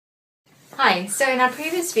Hi, so in our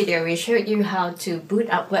previous video we showed you how to boot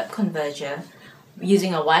up Webconverger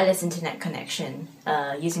using a wireless internet connection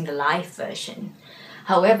using the live version.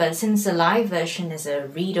 However, since the live version is a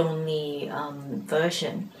read-only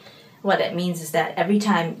version, what that means is that every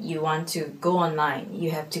time you want to go online, you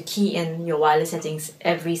have to key in your wireless settings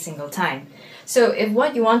every single time. So if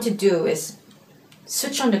what you want to do is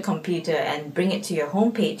switch on the computer and bring it to your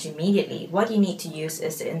home page immediately, what you need to use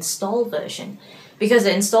is the install version. Because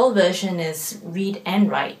the install version is read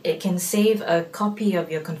and write, it can save a copy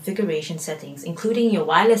of your configuration settings, including your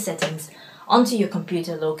wireless settings, onto your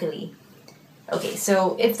computer locally. Okay,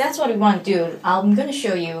 so if that's what we want to do, I'm going to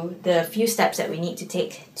show you the few steps that we need to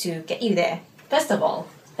take to get you there. First of all,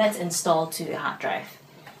 let's install to the hard drive.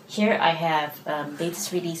 Here I have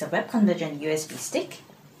latest release of Webconverger and USB stick.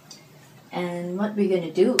 And what we're going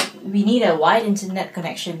to do, we need a wide internet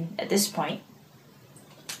connection at this point.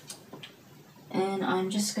 And I'm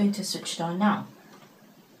just going to switch it on now.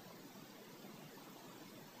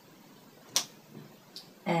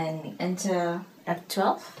 And enter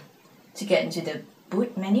F12 to get into the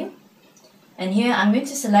boot menu. And here I'm going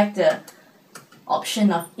to select the option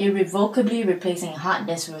of irrevocably replacing hard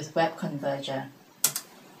disk with Webconverger.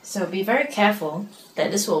 So be very careful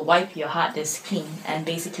that this will wipe your hard disk clean and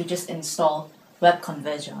basically just install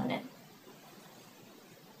Webconverger on it.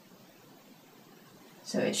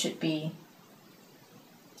 So it should be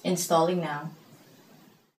installing now.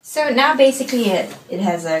 So now basically it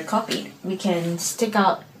has copied. We can take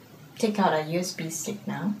out our USB stick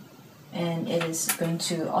now, and it is going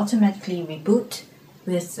to automatically reboot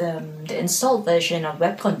with the installed version of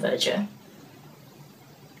Webconverger.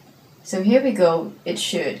 So here we go. It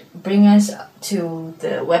should bring us to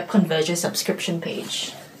the Webconverger subscription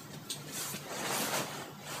page.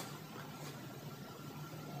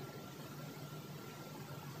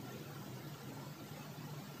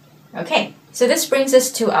 Okay, so this brings us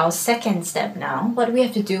to our second step now. What we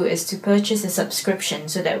have to do is to purchase a subscription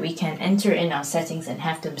so that we can enter in our settings and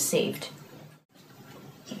have them saved.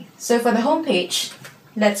 Okay, so for the home page,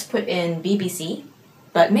 let's put in BBC,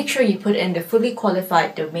 but make sure you put in the fully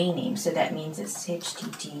qualified domain name. So that means it's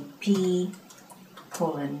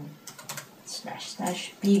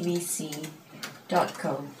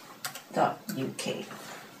http://bbc.co.uk.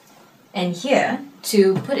 And here,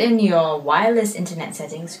 to put in your wireless internet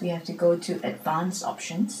settings, we have to go to Advanced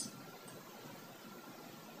Options.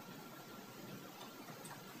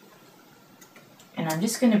 And I'm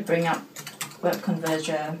just going to bring up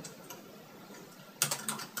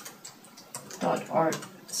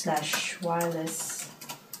webconverger.org/wireless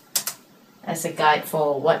as a guide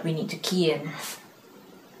for what we need to key in.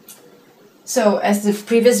 So as the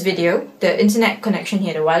previous video, the internet connection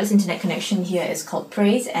here, the wireless internet connection here is called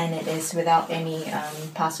Praise, and it is without any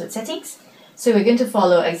password settings. So we're going to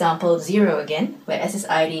follow example 0 again, where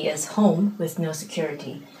SSID is home with no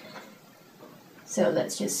security. So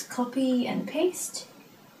let's just copy and paste.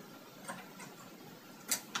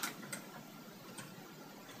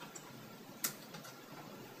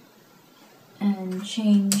 And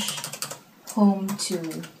change home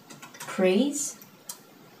to Praise.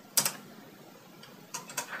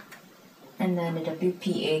 And then the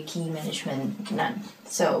WPA key management, none.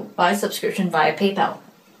 So buy subscription via PayPal.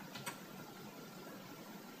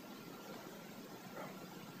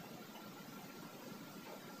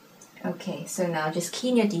 Okay, so now just key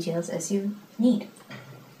in your details as you need.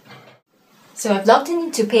 So I've logged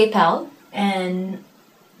into PayPal and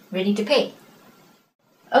ready to pay.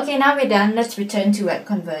 Okay, now we're done. Let's return to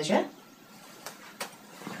Webconverger.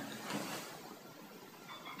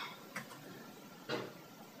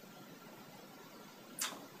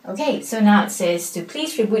 Okay, so now it says to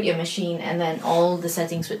please reboot your machine, and then all the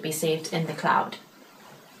settings would be saved in the cloud.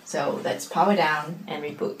 So let's power down and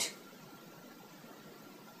reboot.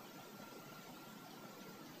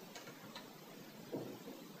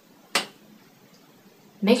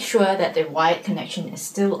 Make sure that the wired connection is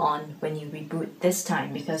still on when you reboot this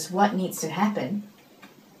time, because what needs to happen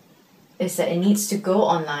is that it needs to go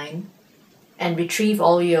online and retrieve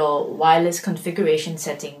all your wireless configuration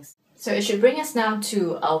settings. So it should bring us now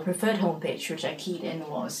to our preferred homepage, which I keyed in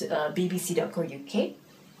was bbc.co.uk.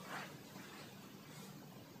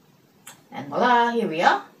 And voila, here we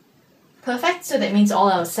are. Perfect, so that means all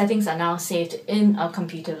our settings are now saved in our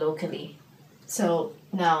computer locally. So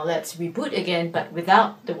now let's reboot again, but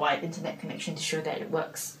without the wired internet connection to show that it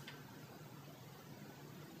works.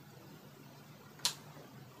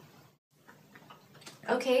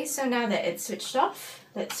 Okay, so now that it's switched off,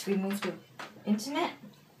 let's remove the internet.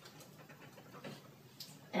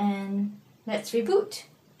 And let's reboot.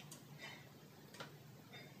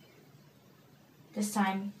 This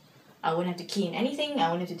time I wouldn't have to key in anything,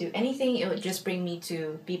 I wouldn't have to do anything, it would just bring me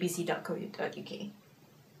to bbc.co.uk.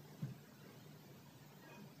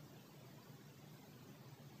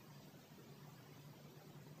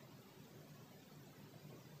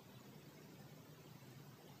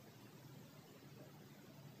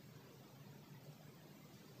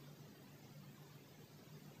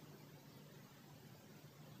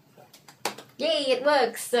 Yay, it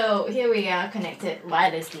works! So here we are connected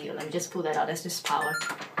wirelessly. Let me just pull that out, that's just power.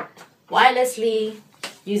 Wirelessly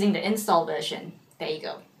using the install version. There you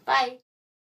go. Bye!